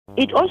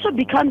It also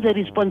becomes a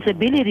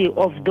responsibility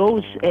of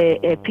those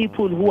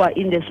people who are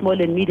in the small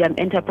and medium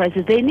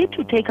enterprises. They need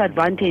to take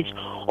advantage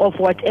of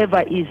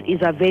whatever is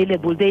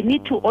available. They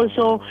need to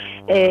also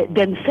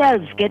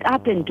themselves get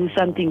up and do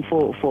something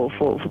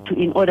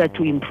in order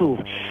to improve.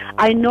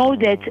 I know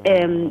that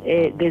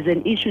there's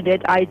an issue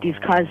that I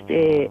discussed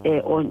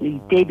on the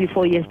day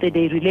before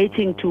yesterday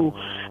relating to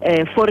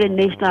foreign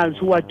nationals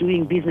who are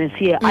doing business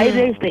here. I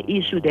raised the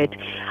issue that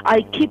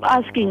I keep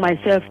asking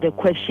myself the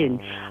question,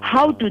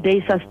 how do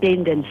they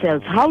sustain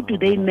themselves? How do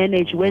they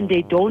manage when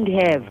they don't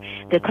have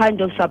the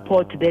kind of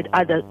support that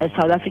other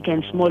South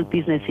African small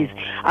businesses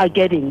are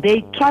getting?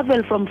 They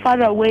travel from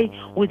far away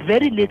with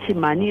very little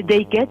money.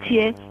 They get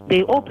here,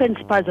 they open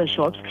spaza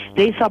shops,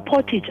 they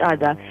support each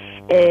other,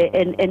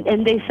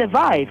 and they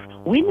survive.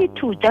 We need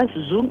to just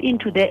zoom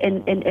into there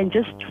and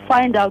just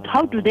find out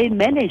how do they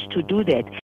manage to do that.